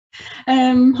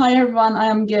Hi everyone, I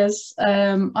am Giz.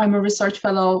 I'm a research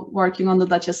fellow working on the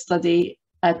DACHA study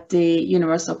at the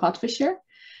University of Hertfordshire.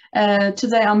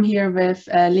 Today I'm here with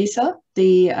Lisa,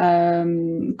 the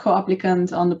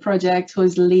co-applicant on the project, who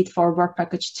is the lead for Work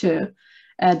Package 2,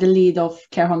 the lead of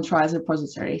Care Home Trials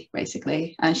repository,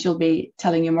 basically, and she'll be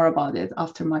telling you more about it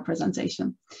after my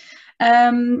presentation.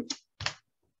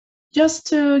 Just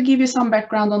to give you some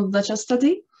background on the DACHA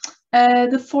study,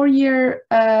 the 4-year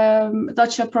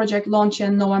DACHA project launched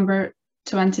in November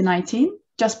 2019,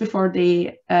 just before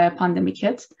the pandemic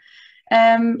hit.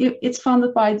 It's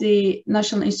funded by the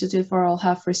National Institute for Oral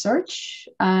Health Research,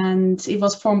 and it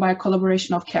was formed by a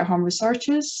collaboration of care home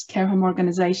researchers, care home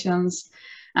organizations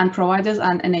and providers,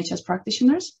 and NHS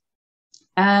practitioners.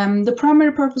 The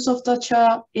primary purpose of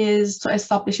DACHA is to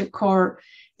establish a core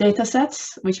data set,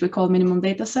 which we call minimum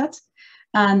data set.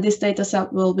 And this data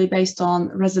set will be based on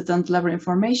resident level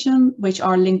information, which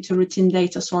are linked to routine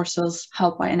data sources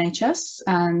held by NHS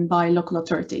and by local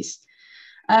authorities.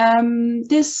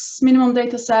 This minimum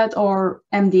data set, or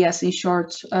MDS in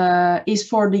short, is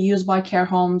for the use by care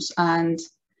homes, and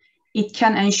it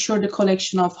can ensure the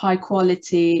collection of high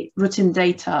quality routine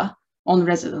data on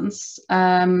residents.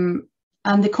 And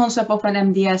the concept of an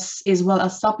MDS is well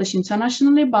established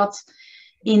internationally, but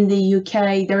in the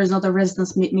UK, there is not a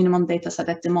residence minimum data set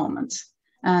at the moment,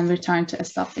 and we're trying to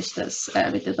establish this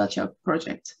with the DACHA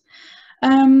project.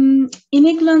 In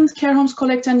England, care homes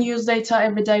collect and use data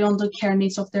every day on the care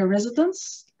needs of their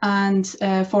residents and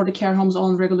for the care home's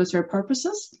own regulatory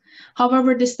purposes.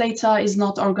 However, this data is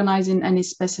not organized in any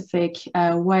specific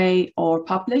way or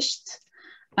published.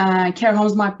 Care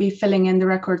homes might be filling in the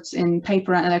records in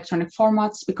paper and electronic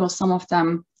formats because some of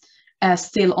them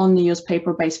still only use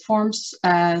paper-based forms.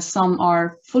 Some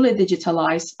are fully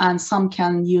digitalized, and some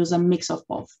can use a mix of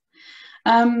both.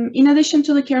 In addition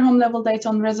to the care home level data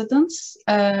on residents,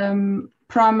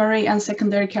 primary and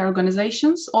secondary care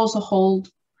organizations also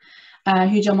hold a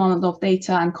huge amount of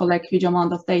data and collect huge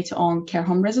amount of data on care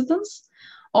home residents,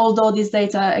 although this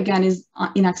data, again, is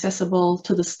inaccessible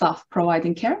to the staff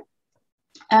providing care.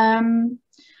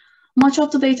 Much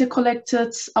of the data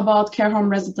collected about care home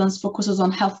residents focuses on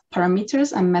health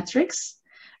parameters and metrics,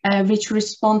 which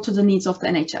respond to the needs of the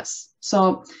NHS.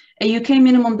 So a UK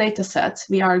minimum data set,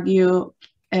 we argue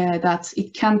that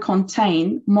it can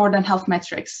contain more than health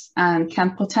metrics and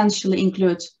can potentially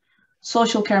include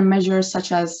social care measures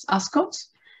such as ASCOT,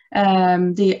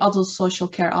 the Adult Social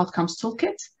Care Outcomes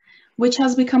Toolkit, which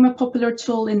has become a popular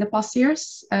tool in the past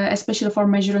years, especially for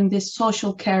measuring the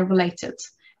social care related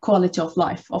quality of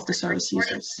life of the service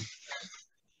users.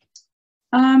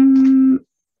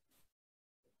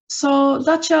 So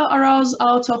DACHA arose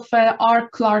out of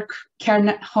R-Clark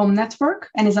Care Home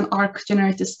Network and is an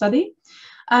ARC-generated study.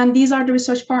 And these are the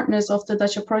research partners of the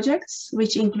DACHA projects,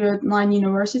 which include 9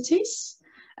 universities,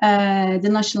 the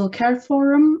National Care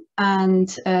Forum, and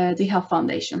the Health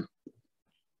Foundation.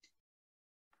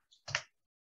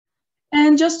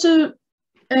 And just to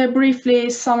briefly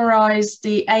summarize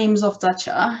the aims of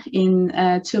DACHA in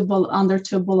under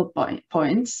two bullet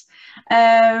points.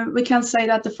 We can say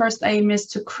that the first aim is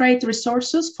to create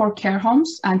resources for care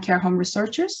homes and care home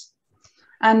researchers.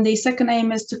 And the second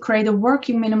aim is to create a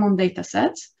working minimum data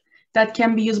set that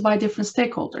can be used by different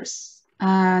stakeholders.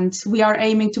 And we are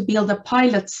aiming to build a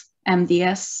pilot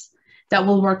MDS that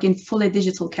will work in fully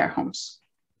digital care homes.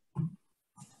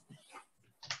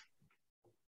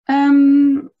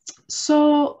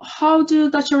 So how do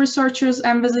DACHA researchers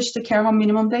envisage the care home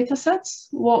minimum data sets?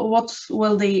 What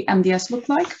will the MDS look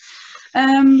like?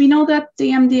 We know that the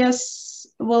MDS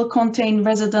will contain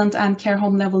resident and care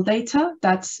home level data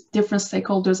that different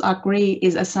stakeholders agree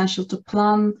is essential to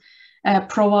plan,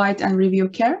 provide and review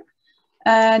care.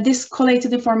 This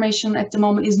collated information at the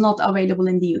moment is not available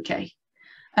in the UK.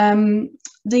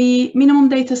 The minimum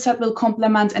data set will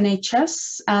complement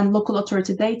NHS and local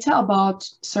authority data about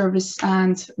service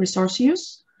and resource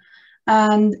use.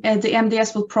 And the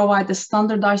MDS will provide a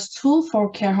standardized tool for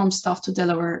care home staff to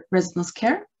deliver residents'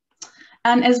 care.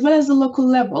 And as well as the local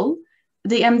level,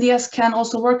 the MDS can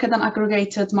also work at an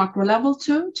aggregated macro level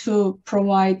too, to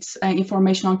provide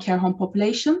information on care home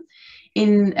population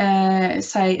in,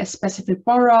 say, a specific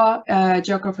borough,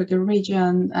 geographical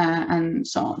region, and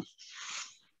so on.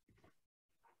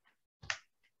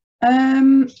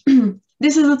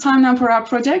 This is the timeline for our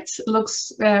project.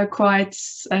 Looks quite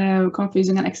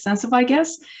confusing and extensive, I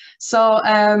guess. So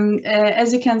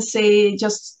as you can see,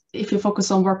 just if you focus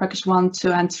on work package 1,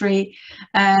 2, and 3,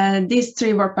 these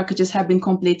 3 work packages have been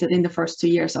completed in the first 2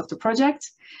 years of the project.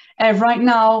 Right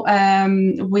now,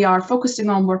 we are focusing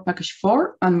on work package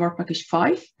 4 and work package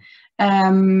 5.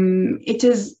 It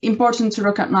is important to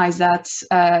recognize that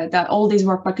that all these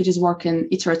work packages work in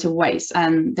iterative ways,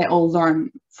 and they all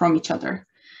learn from each other.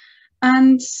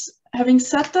 And having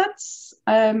said that,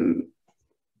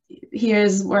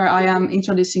 here's where I am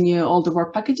introducing you all the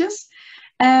work packages.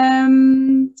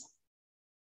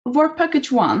 Work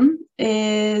package 1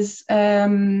 is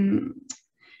the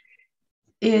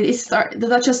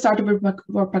DACHA started with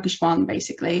work package 1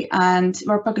 basically, and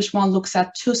work package 1 looks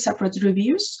at 2 separate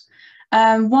reviews.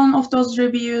 One of those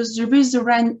reviews reviews the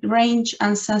range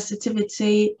and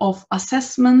sensitivity of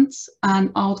assessments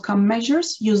and outcome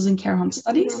measures used in care home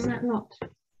studies.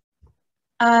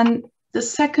 And the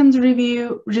second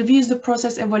review reviews the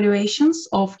process evaluations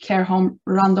of care home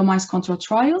randomized control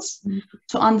trials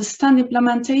to understand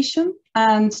implementation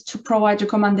and to provide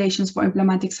recommendations for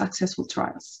implementing successful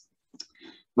trials.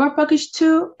 Work package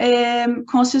 2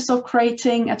 consists of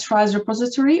creating a trials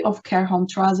repository of care home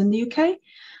trials in the UK,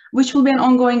 which will be an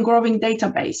ongoing growing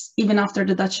database even after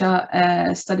the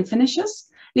DACHA study finishes.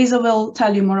 Lisa will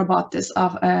tell you more about this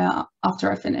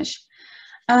after I finish.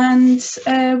 And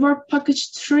work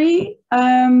package 3,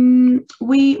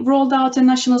 we rolled out a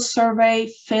national survey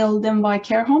filled in by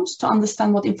care homes to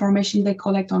understand what information they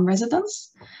collect on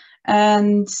residents.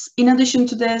 And in addition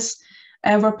to this,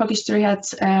 work package 3 had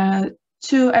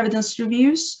 2 evidence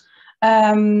reviews.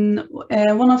 One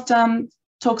of them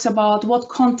talks about what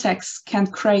context can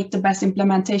create the best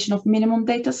implementation of minimum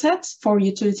data sets for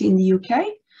utility in the UK.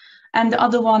 And the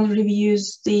other one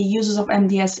reviews the uses of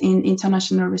MDS in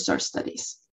international research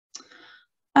studies.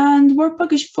 And work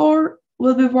package 4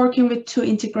 will be working with 2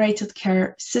 integrated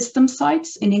care system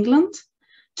sites in England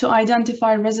to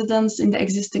identify residents in the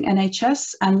existing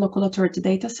NHS and local authority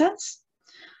data sets.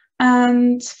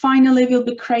 And finally, we'll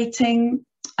be creating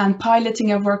and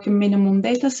piloting a working minimum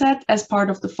data set as part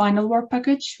of the final work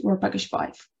package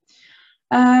 5.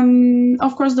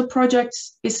 Of course, the project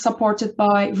is supported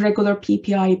by regular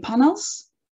PPI panels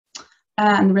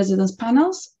and residence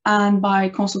panels and by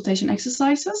consultation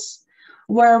exercises,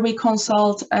 where we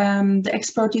consult the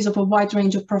expertise of a wide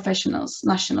range of professionals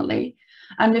nationally.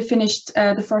 And we finished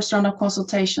the first round of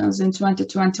consultations in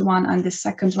 2021, and the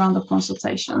second round of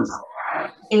consultations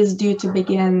is due to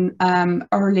begin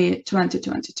early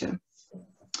 2022.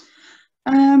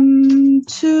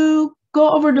 To go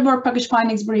over the work package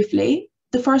findings briefly,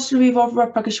 the first review of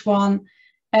work package 1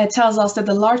 tells us that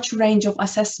a large range of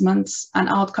assessments and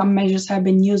outcome measures have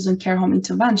been used in care home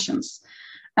interventions.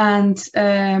 And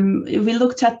we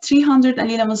looked at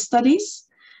 311 studies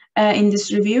in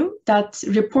this review that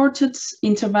reported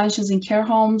interventions in care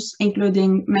homes,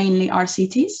 including mainly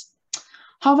RCTs.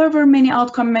 However, many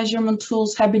outcome measurement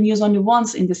tools have been used only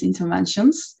once in these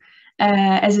interventions,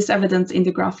 as is evident in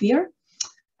the graph here.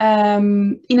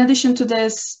 In addition to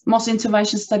this, most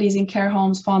intervention studies in care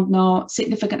homes found no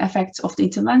significant effects of the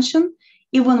intervention,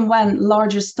 even when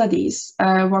larger studies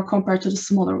were compared to the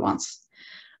smaller ones.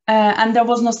 And there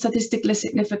was no statistically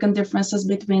significant differences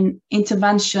between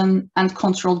intervention and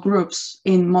control groups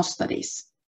in most studies.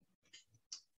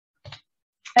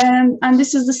 And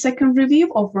this is the second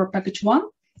review of work package 1.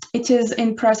 It is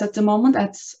in press at the moment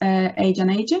at Age and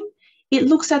Aging. It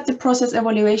looks at the process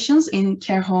evaluations in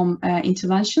care home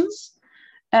interventions.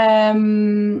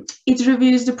 It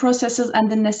reviews the processes and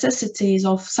the necessities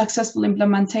of successful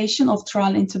implementation of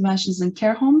trial interventions in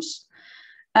care homes.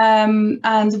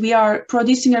 And we are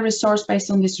producing a resource based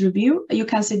on this review. You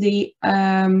can see the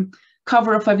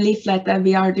cover of a leaflet that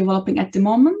we are developing at the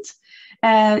moment.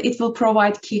 It will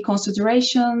provide key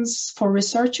considerations for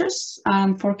researchers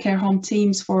and for care home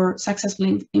teams for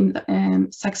successful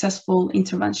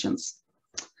interventions.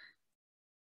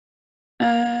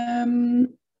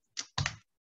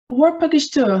 Work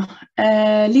package 2.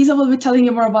 Lisa will be telling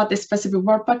you more about this specific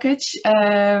work package.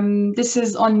 This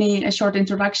is only a short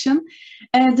introduction.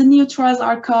 The new trials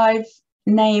archive,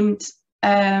 named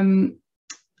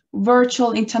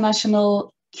Virtual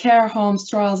International Care Homes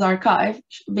Trials Archive,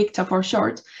 VICTA for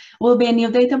short, will be a new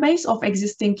database of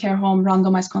existing care home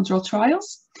randomized control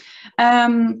trials.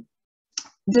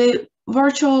 The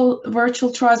Virtual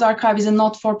Trials Archive is a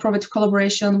not-for-profit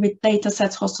collaboration with data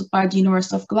sets hosted by the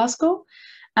University of Glasgow.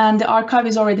 And the archive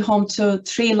is already home to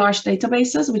 3 large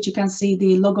databases, which you can see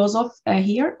the logos of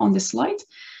here on this slide.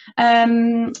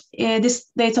 These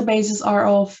databases are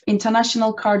of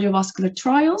international cardiovascular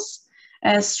trials,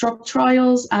 stroke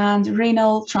trials, and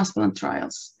renal transplant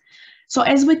trials. So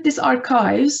as with these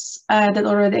archives that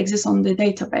already exist on the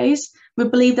database, we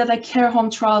believe that a care home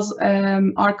trials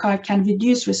archive can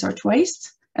reduce research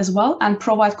waste as well and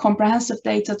provide comprehensive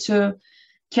data to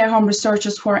care home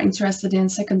researchers who are interested in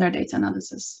secondary data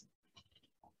analysis.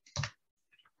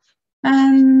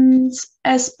 And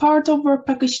as part of work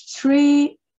package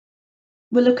 3,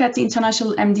 we look at the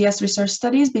international MDS research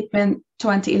studies between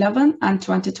 2011 and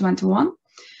 2021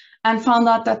 and found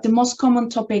out that the most common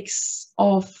topics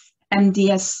of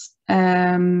MDS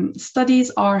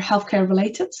studies are healthcare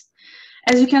related.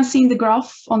 As you can see in the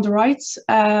graph on the right,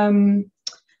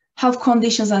 health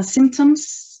conditions and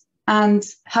symptoms and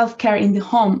healthcare in the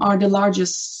home are the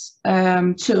largest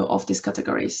two of these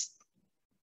categories.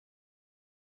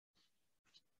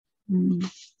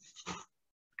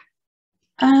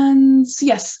 And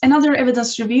yes, another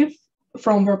evidence review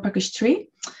from work package 3.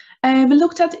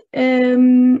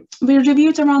 We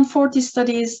reviewed around 40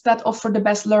 studies that offer the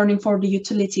best learning for the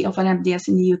utility of an MDS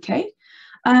in the UK.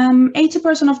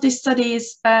 80% of these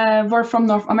studies were from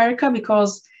North America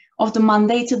because of the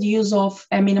mandated use of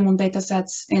minimum data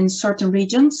sets in certain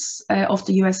regions of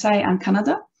the USA and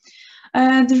Canada.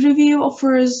 The review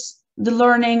offers the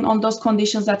learning on those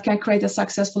conditions that can create a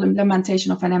successful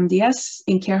implementation of an MDS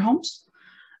in care homes.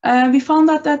 We found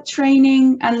that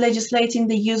training and legislating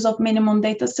the use of minimum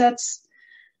data sets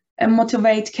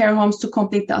motivate care homes to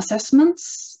complete the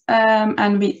assessments,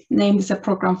 and we named this a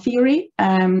program theory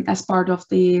as part of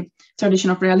the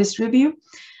tradition of realist review.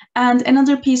 And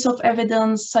another piece of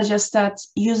evidence suggests that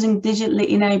using digitally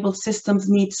enabled systems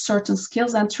needs certain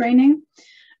skills and training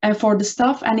for the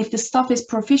staff, and if the staff is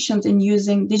proficient in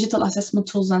using digital assessment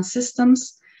tools and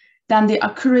systems, then the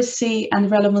accuracy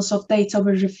and relevance of data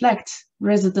will reflect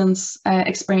residents'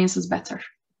 experiences better.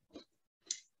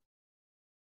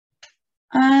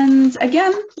 And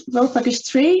again, work package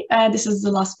 3, this is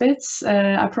the last bit,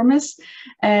 I promise.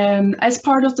 As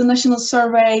part of the national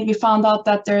survey, we found out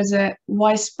that there's a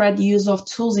widespread use of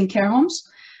tools in care homes.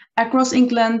 Across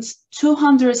England,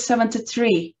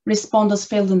 273 respondents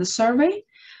filled in the survey,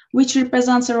 which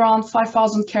represents around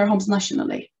 5,000 care homes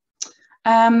nationally.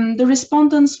 The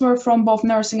respondents were from both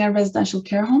nursing and residential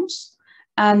care homes,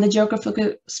 and the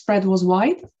geographical spread was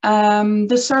wide.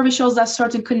 The survey shows that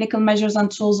certain clinical measures and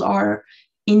tools are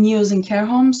in use in care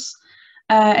homes.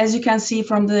 As you can see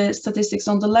from the statistics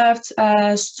on the left,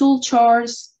 stool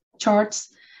charts,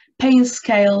 pain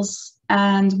scales,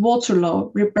 and water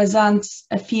law represent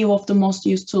a few of the most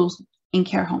used tools in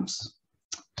care homes.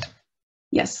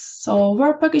 Yes, so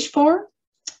work package 4.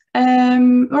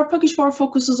 Work package 4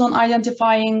 focuses on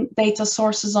identifying data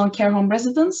sources on care home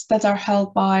residents that are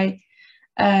held by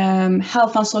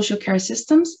health and social care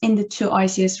systems in the 2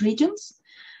 ICS regions.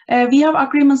 We have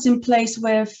agreements in place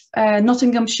with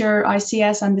Nottinghamshire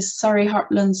ICS and the Surrey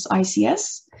Heartlands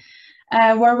ICS,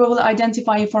 where we will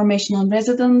identify information on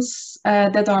residents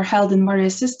that are held in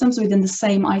various systems within the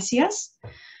same ICS.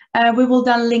 We will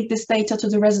then link this data to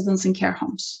the residents in care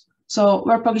homes. So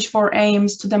work package 4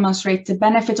 aims to demonstrate the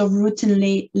benefit of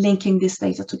routinely linking this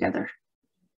data together.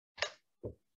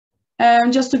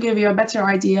 Just to give you a better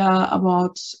idea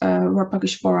about work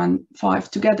package 4 and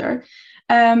 5 together,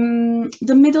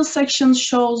 the middle section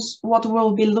shows what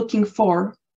we'll be looking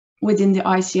for within the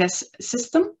ICS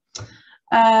system.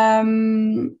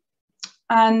 And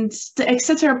the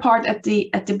etc. part at the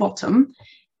bottom,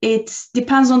 it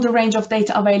depends on the range of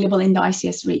data available in the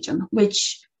ICS region,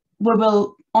 which we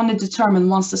will only determine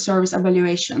once the service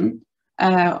evaluation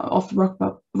of work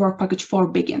package 4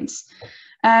 begins.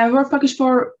 Work package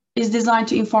 4 is designed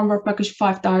to inform work package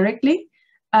 5 directly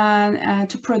and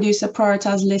to produce a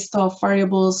prioritized list of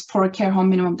variables for a care home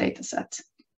minimum data set.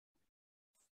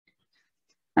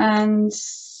 And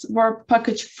work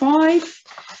package 5.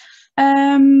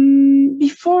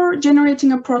 Before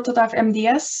generating a prototype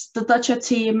MDS, the DACHA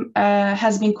team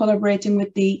has been collaborating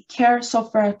with the Care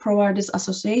Software Providers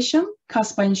Association,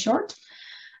 CASPA in short.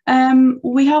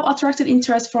 We have attracted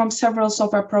interest from several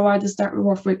software providers that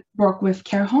work with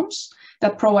care homes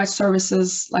that provide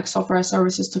services like software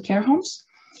services to care homes.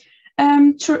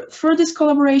 Through this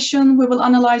collaboration, we will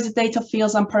analyze the data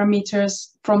fields and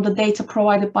parameters from the data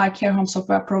provided by care home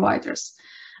software providers.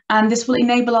 And this will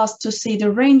enable us to see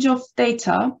the range of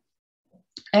data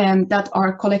that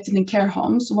are collected in care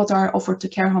homes, what are offered to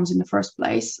care homes in the first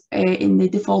place in the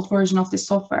default version of the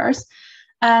softwares.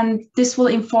 And this will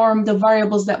inform the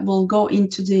variables that will go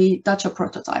into the DACHA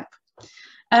prototype.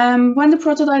 When the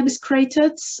prototype is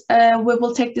created, we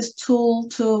will take this tool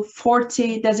to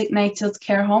 40 designated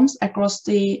care homes across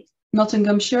the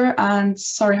Nottinghamshire and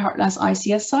Surrey Heartlands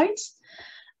ICS sites.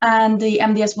 And the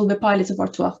MDS will be piloted for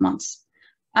 12 months.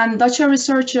 And DACHA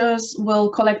researchers will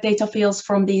collect data fields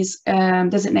from these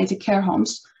designated care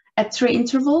homes at 3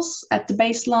 intervals, at the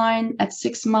baseline, at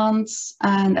 6 months,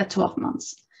 and at 12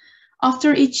 months.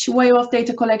 After each wave of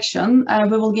data collection,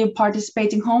 we will give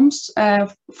participating homes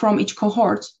from each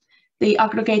cohort the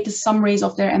aggregated summaries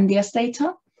of their MDS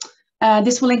data.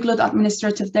 This will include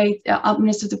administrative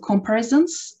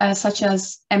comparisons, such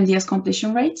as MDS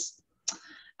completion rates,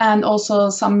 and also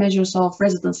some measures of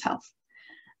residence health.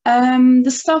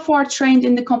 The staff who are trained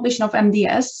in the completion of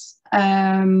MDS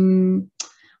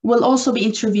will also be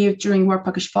interviewed during Work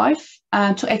Package 5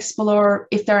 to explore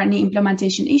if there are any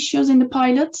implementation issues in the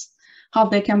pilot, how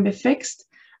they can be fixed,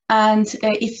 and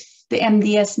if the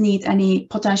MDS need any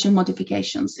potential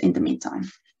modifications in the meantime.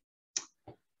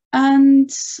 And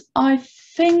I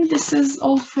think this is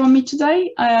all from me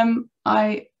today.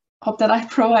 I hope that I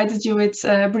provided you with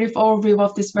a brief overview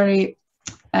of this very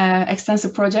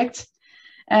extensive project.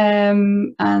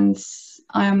 And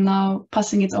I am now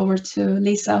passing it over to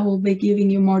Lisa, who will be giving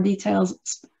you more details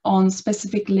on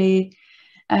specifically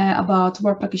about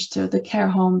Work Package 2, the Care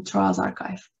Home Trials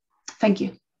Archive. Thank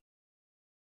you.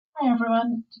 Hi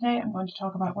everyone, today I'm going to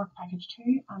talk about Work Package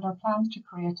 2 and our plans to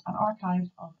create an archive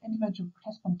of individual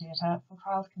participant data for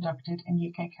trials conducted in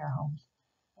UK care homes.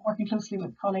 I'm working closely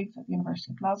with colleagues at the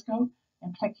University of Glasgow,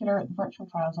 in particular the Virtual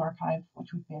Trials Archive,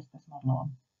 which we've based this model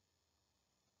on.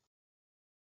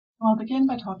 I'll begin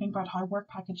by talking about how Work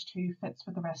Package 2 fits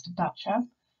with the rest of DACHA.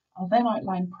 I'll then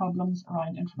outline problems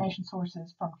around information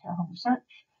sources from care home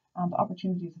research and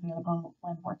opportunities available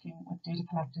when working with data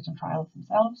collected in trials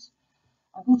themselves.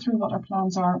 I'll go through what our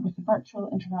plans are with the Virtual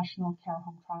International Care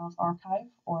Home Trials Archive,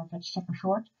 or VITCHTA for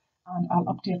short, and I'll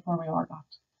update where we are at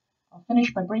that. I'll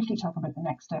finish by briefly talking about the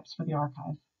next steps for the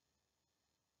archive.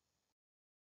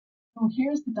 So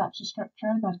here's the DACHA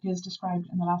structure that is described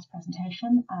in the last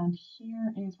presentation, and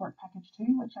here is Work Package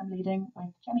 2, which I'm leading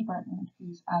with Jenny Burton,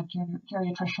 who's a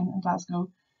geriatrician in Glasgow.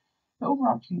 The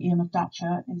overarching aim of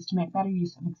DACHA is to make better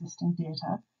use of existing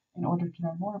data in order to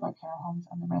learn more about care homes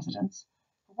and the residents.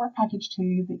 For Work Package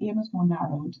 2, the aim is more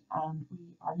narrowed, and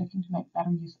we are looking to make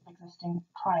better use of existing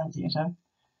trial data.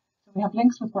 So we have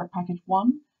links with Work Package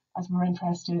 1, as we're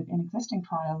interested in existing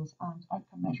trials and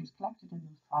outcome measures collected in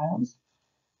those trials.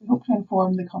 We hope to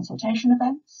inform the consultation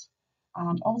events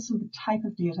and also the type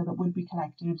of data that would be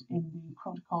collected in the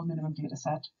protocol minimum data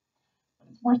set. But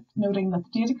it's worth noting that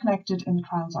the data collected in the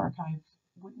trials archive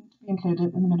wouldn't be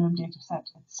included in the minimum data set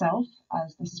itself,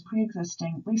 as this is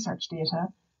pre-existing research data,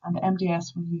 and the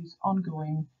MDS will use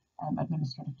ongoing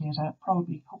administrative data,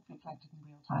 hopefully collected in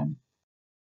real time.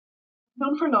 We've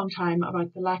known for a long time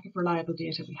about the lack of reliable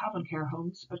data we have on care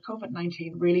homes, but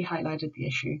COVID-19 really highlighted the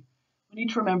issue. We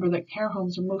need to remember that care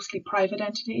homes are mostly private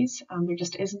entities, and there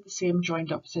just isn't the same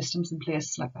joined up systems in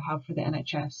place like they have for the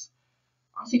NHS.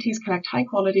 RCTs collect high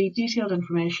quality, detailed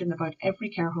information about every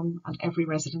care home and every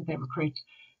resident they recruit.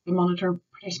 They monitor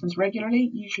participants regularly,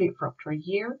 usually for up to a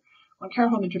year. When care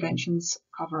home interventions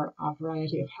cover a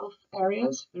variety of health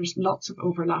areas, there's lots of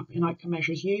overlap in outcome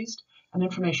measures used and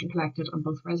information collected on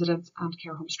both residents and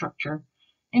care home structure.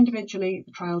 Individually,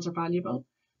 the trials are valuable,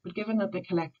 but given that they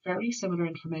collect very similar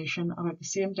information about the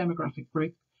same demographic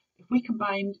group, if we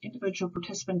combined individual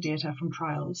participant data from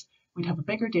trials, we'd have a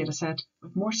bigger data set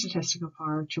with more statistical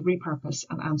power to repurpose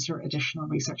and answer additional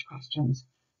research questions.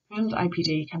 Pooled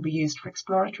IPD can be used for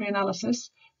exploratory analysis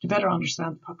to better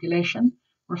understand the population,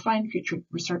 refine future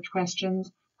research questions,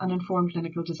 and inform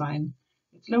clinical design.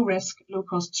 It's low risk, low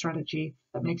cost strategy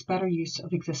that makes better use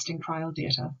of existing trial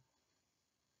data.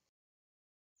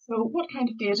 So what kind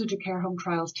of data do care home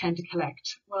trials tend to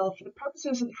collect? Well, for the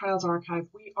purposes of the trials archive,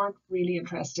 we aren't really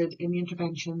interested in the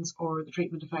interventions or the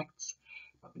treatment effects.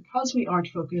 But because we aren't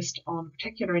focused on a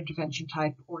particular intervention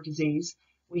type or disease,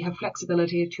 we have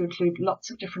flexibility to include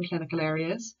lots of different clinical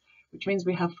areas, which means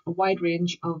we have a wide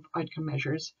range of outcome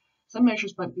measures. Some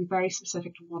measures might be very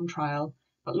specific to one trial,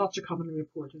 but lots are commonly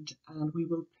reported, and we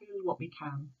will pool what we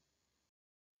can.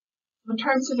 In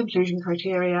terms of inclusion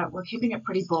criteria, we're keeping it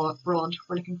pretty broad. We're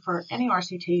looking for any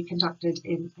RCT conducted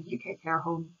in a UK care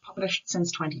home published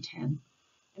since 2010.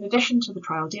 In addition to the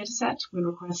trial dataset, we'll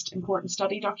request important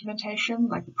study documentation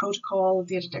like the protocol,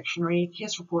 data dictionary,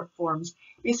 case report forms,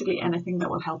 basically anything that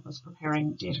will help us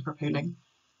preparing data for pooling.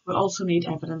 We'll also need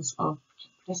evidence of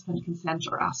participant consent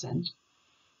or assent.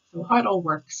 So how it all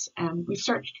works, we've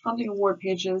searched funding award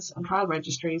pages and trial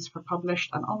registries for published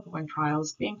and ongoing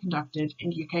trials being conducted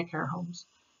in UK care homes.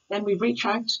 Then we reach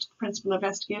out to the principal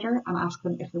investigator and ask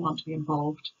them if they want to be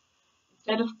involved.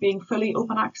 Instead of being fully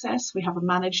open access, we have a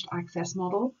managed access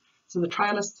model, so the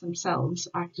trialists themselves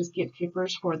act as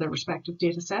gatekeepers for their respective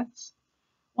data sets.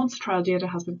 Once the trial data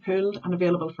has been pooled and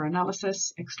available for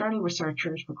analysis, external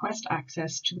researchers request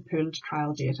access to the pooled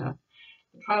trial data.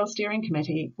 The Trial Steering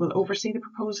Committee will oversee the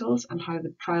proposals and how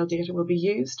the trial data will be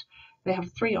used. They have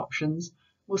three options.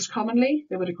 Most commonly,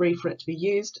 they would agree for it to be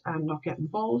used and not get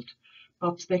involved.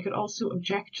 but they could also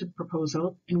object to the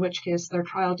proposal, in which case their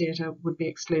trial data would be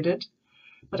excluded.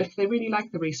 But if they really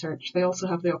like the research, they also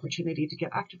have the opportunity to get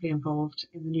actively involved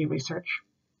in the new research.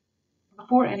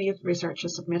 Before any of the research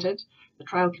is submitted, the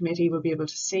trial committee will be able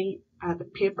to see the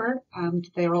paper, and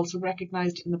they are also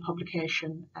recognised in the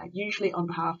publication, usually on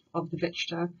behalf of the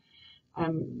VICTA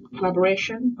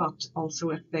collaboration, but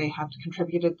also if they have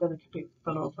contributed, then it could be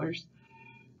full authors.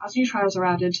 As new trials are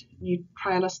added, new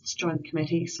trialists join the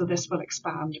committee, so this will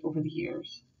expand over the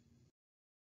years.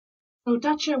 So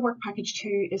DACHA Work Package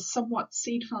 2 is somewhat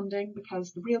seed funding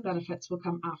because the real benefits will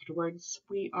come afterwards.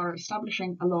 We are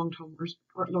establishing a long-term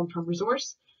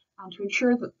resource, and to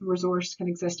ensure that the resource can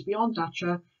exist beyond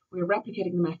DACHA, we are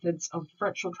replicating the methods of the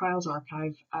Virtual Trials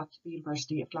Archive at the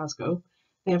University of Glasgow.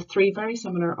 They have 3 very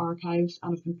similar archives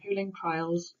and have been pooling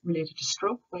trials related to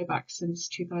stroke way back since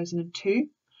 2002.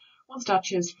 Once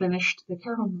DACHA is finished, the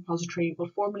Care Home repository will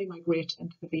formally migrate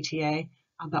into the VTA,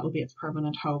 and that will be its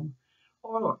permanent home.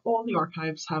 All the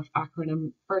archives have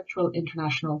acronym Virtual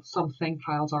International Something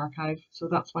Trials Archive, so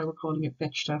that's why we're calling it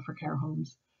VICTA for care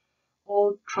homes.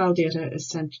 All trial data is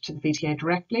sent to the VTA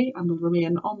directly and will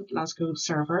remain on the Glasgow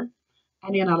server.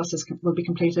 Any analysis will be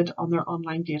completed on their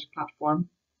online data platform.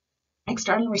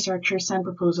 External researchers send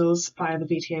proposals via the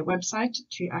VTA website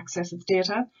to access its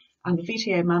data, and the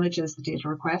VTA manages the data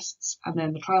requests, and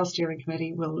then the Trial Steering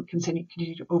Committee will continue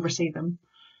to oversee them.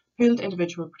 Pooled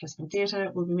individual participant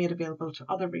data will be made available to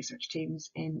other research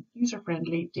teams in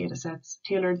user-friendly datasets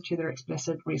tailored to their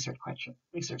explicit research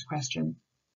question.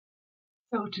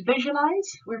 So to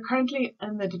visualise, we're currently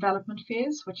in the development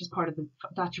phase, which is part of the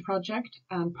DACHA project,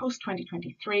 and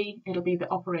post-2023, it'll be the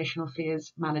operational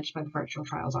phase managed by the Virtual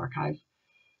Trials Archive.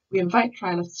 We invite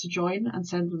trialists to join and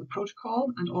send them the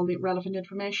protocol and all the relevant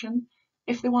information.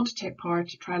 If they want to take part,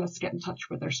 trialists get in touch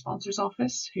with their sponsors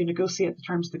office, who negotiate the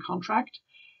terms of the contract.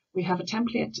 We have a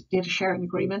template data sharing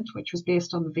agreement, which was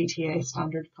based on the VTA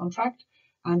standard contract,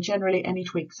 and generally any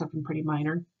tweaks have been pretty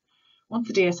minor. Once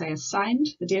the DSA is signed,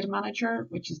 the data manager,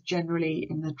 which is generally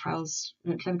in the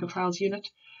clinical trials unit,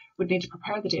 would need to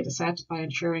prepare the dataset by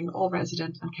ensuring all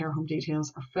resident and care home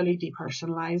details are fully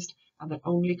depersonalised and that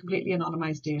only completely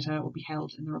anonymised data will be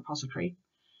held in the repository.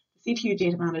 The CTU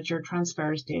data manager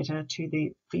transfers data to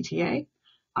the VTA.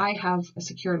 I have a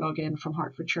secure login from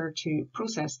Hertfordshire to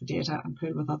process the data and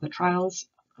pool with other trials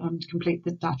and complete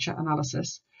the DACHA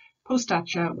analysis.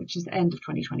 Post-DACHA, which is the end of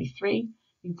 2023,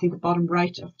 you can see the bottom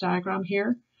right of the diagram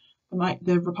here.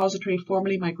 The repository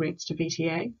formally migrates to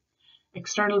VTA.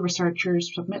 External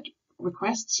researchers submit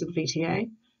requests to the VTA.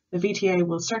 The VTA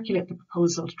will circulate the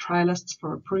proposal to trialists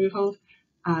for approval,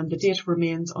 and the data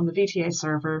remains on the VTA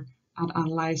server and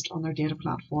analysed on their data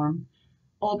platform.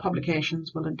 All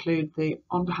publications will include the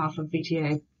on behalf of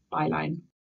VTA byline.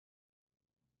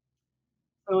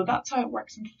 So that's how it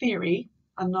works in theory,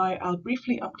 and now I'll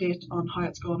briefly update on how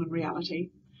it's gone in reality.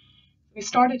 We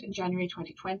started in January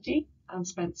 2020 and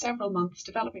spent several months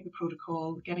developing the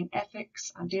protocol, getting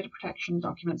ethics and data protection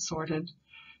documents sorted.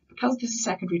 Because this is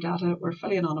secondary data, we're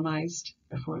fully anonymised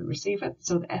before we receive it,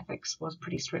 so the ethics was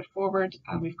pretty straightforward,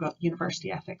 and we've got university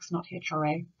ethics, not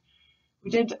HRA. We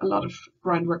did a lot of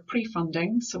groundwork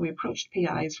pre-funding, so we approached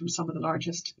PIs from some of the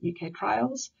largest UK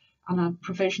trials and a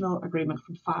provisional agreement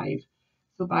from 5.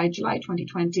 So by July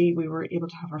 2020, we were able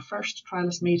to have our first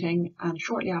trialist meeting, and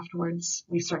shortly afterwards,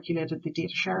 we circulated the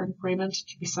data sharing agreement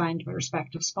to be signed by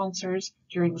respective sponsors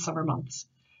during the summer months.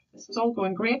 This was all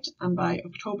going great, and by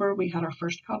October, we had our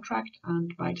first contract,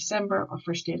 and by December, our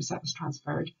first dataset was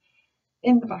transferred.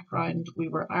 In the background, we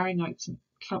were ironing out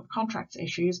some contracts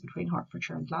issues between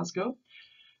Hertfordshire and Glasgow.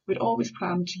 We'd always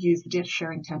planned to use the data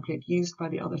sharing template used by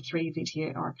the other 3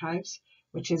 VTA archives,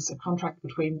 which is a contract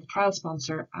between the trial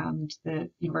sponsor and the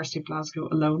University of Glasgow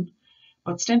alone.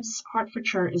 But since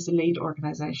Hertfordshire is the lead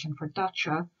organisation for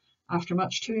DACHA, after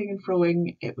much toing and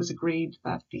froing, it was agreed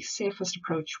that the safest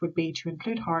approach would be to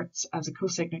include Herts as a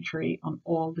co-signatory on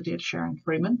all the data sharing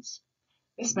agreements.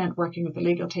 This meant working with the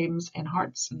legal teams in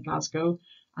Herts and Glasgow,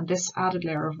 and this added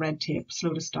layer of red tape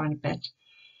slowed us down a bit.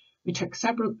 We took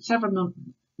several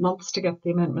months to get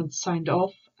the amendments signed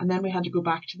off, and then we had to go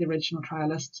back to the original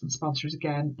trialists and sponsors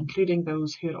again, including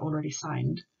those who had already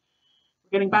signed.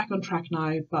 We're getting back on track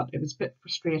now, but it was a bit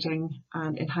frustrating,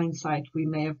 and in hindsight we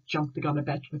may have jumped the gun a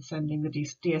bit with sending the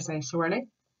DSA so early.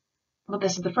 But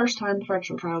this is the first time the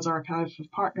Virtual Trials Archive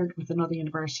have partnered with another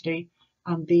university,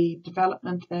 and the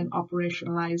development then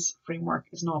operationalise framework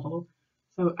is novel.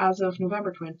 So as of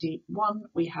November 21,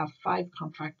 we have 5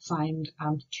 contracts signed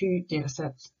and 2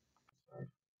 datasets.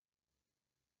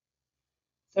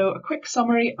 So a quick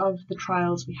summary of the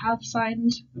trials we have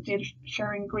signed data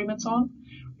sharing agreements on.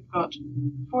 We've we've got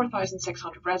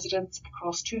 4,600 residents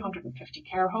across 250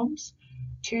 care homes,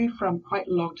 2 from quite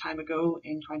a long time ago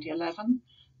in 2011,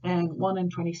 and 1 in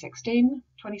 2016,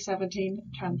 2017,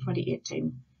 and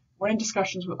 2018. We're in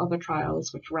discussions with other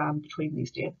trials which ran between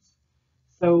these dates.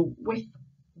 So with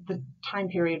the time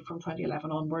period from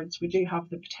 2011 onwards, we do have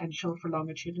the potential for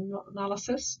longitudinal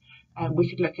analysis. We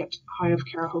could look at how have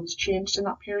care homes changed in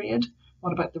that period.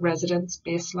 What about the residents'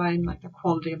 baseline, like their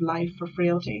quality of life or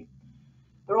frailty?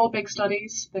 They're all big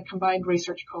studies. The combined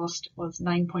research cost was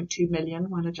 9.2 million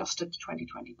when adjusted to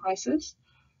 2020 prices.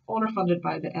 All are funded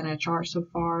by the NIHR so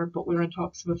far, but we're in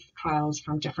talks with trials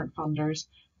from different funders,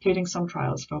 including some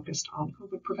trials focused on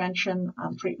COVID prevention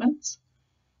and treatments.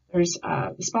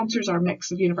 The sponsors are a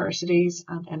mix of universities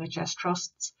and NHS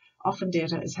trusts. Often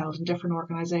data is held in different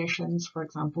organisations, for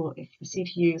example, if the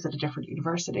CTU is at a different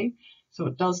university. So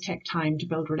it does take time to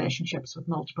build relationships with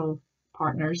multiple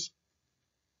partners.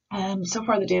 So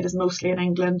far the data is mostly in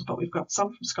England, but we've got some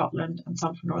from Scotland and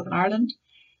some from Northern Ireland.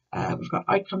 We've got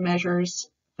outcome measures.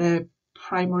 The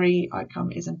primary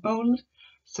outcome is in bold.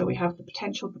 So we have the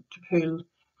potential to pull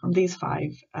from these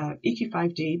 5,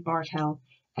 EQ5D, Bartel,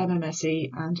 MMSE,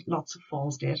 and lots of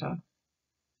falls data.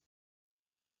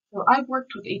 So I've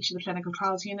worked with each of the clinical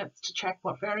trials units to check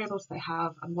what variables they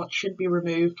have and what should be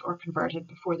removed or converted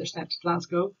before they're sent to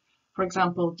Glasgow. For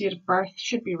example, date of birth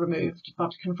should be removed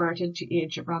but converted to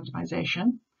age at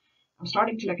randomisation. I'm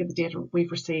starting to look at the data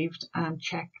we've received and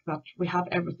check that we have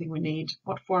everything we need,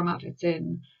 what format it's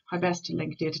in, how best to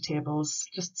link data tables,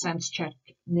 just sense check,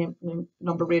 name,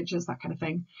 number ranges, that kind of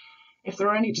thing. If there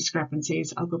are any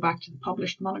discrepancies, I'll go back to the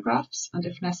published monographs and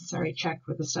if necessary check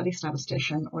with the study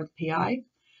statistician or the PI.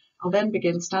 I'll then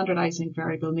begin standardising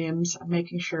variable names and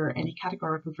making sure any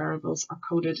categorical variables are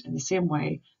coded in the same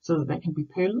way so that they can be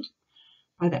pooled.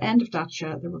 By the end of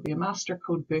DACHA, there will be a master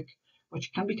code book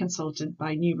which can be consulted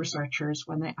by new researchers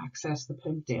when they access the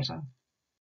pooled data.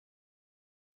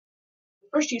 The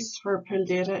first use for pooled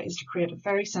data is to create a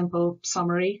very simple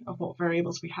summary of what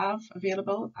variables we have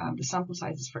available and the sample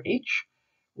sizes for each.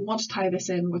 We want to tie this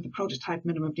in with the prototype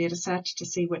minimum data set to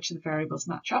see which of the variables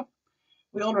match up.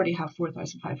 We already have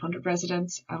 4,500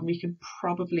 residents and we can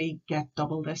probably get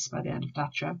double this by the end of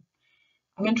DACHA.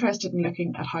 I'm interested in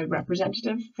looking at how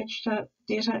representative FICHTA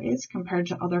data is compared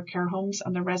to other care homes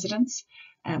and their residents.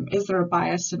 Is there a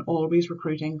bias in always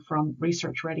recruiting from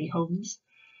research-ready homes?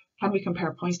 Can we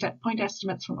compare point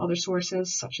estimates from other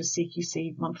sources such as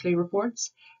CQC monthly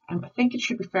reports? I think it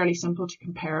should be fairly simple to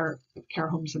compare care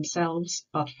homes themselves,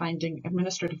 but finding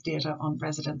administrative data on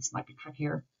residents might be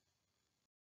trickier.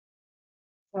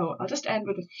 So I'll just end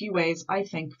with a few ways I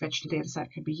think FICHTA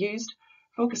dataset could be used,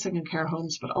 focusing on care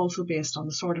homes, but also based on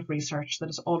the sort of research that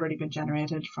has already been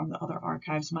generated from the other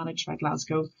archives managed by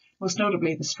Glasgow, most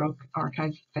notably the Stroke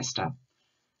Archive VISTA.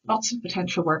 Lots of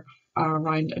potential work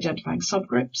around identifying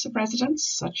subgroups of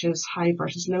residents, such as high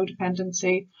versus low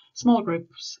dependency, small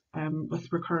groups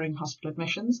with recurring hospital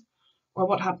admissions, or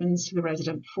what happens to the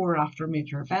resident before or after a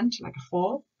major event, like a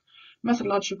fall.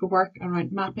 Methodological work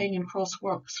around mapping and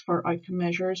crosswalks for outcome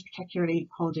measures, particularly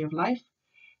quality of life.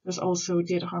 There's also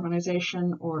data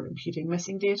harmonisation or imputing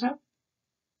missing data.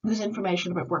 There's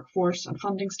information about workforce and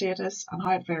funding status and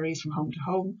how it varies from home to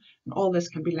home, and all this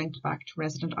can be linked back to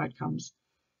resident outcomes.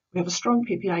 We have a strong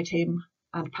PPI team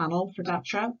and panel for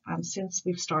DACHA, and since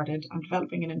we've started, I'm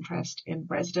developing an interest in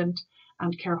resident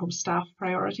and care home staff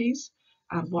priorities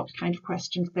and what kind of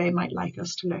questions they might like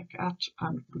us to look at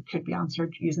and could be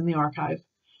answered using the archive.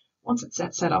 Once it's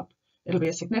set up, it'll be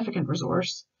a significant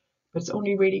resource, but it's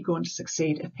only really going to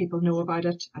succeed if people know about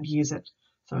it and use it.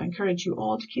 So I encourage you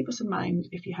all to keep us in mind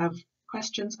if you have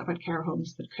questions about care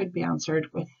homes that could be answered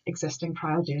with existing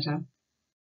trial data.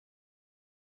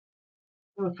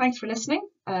 So thanks for listening.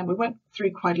 We went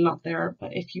through quite a lot there,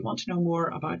 but if you want to know more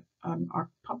about our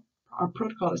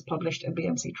protocol is published in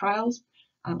BMC Trials,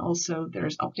 and also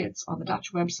there's updates on the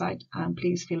DACHA website, and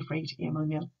please feel free to email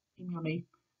me.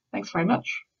 Thanks very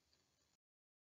much.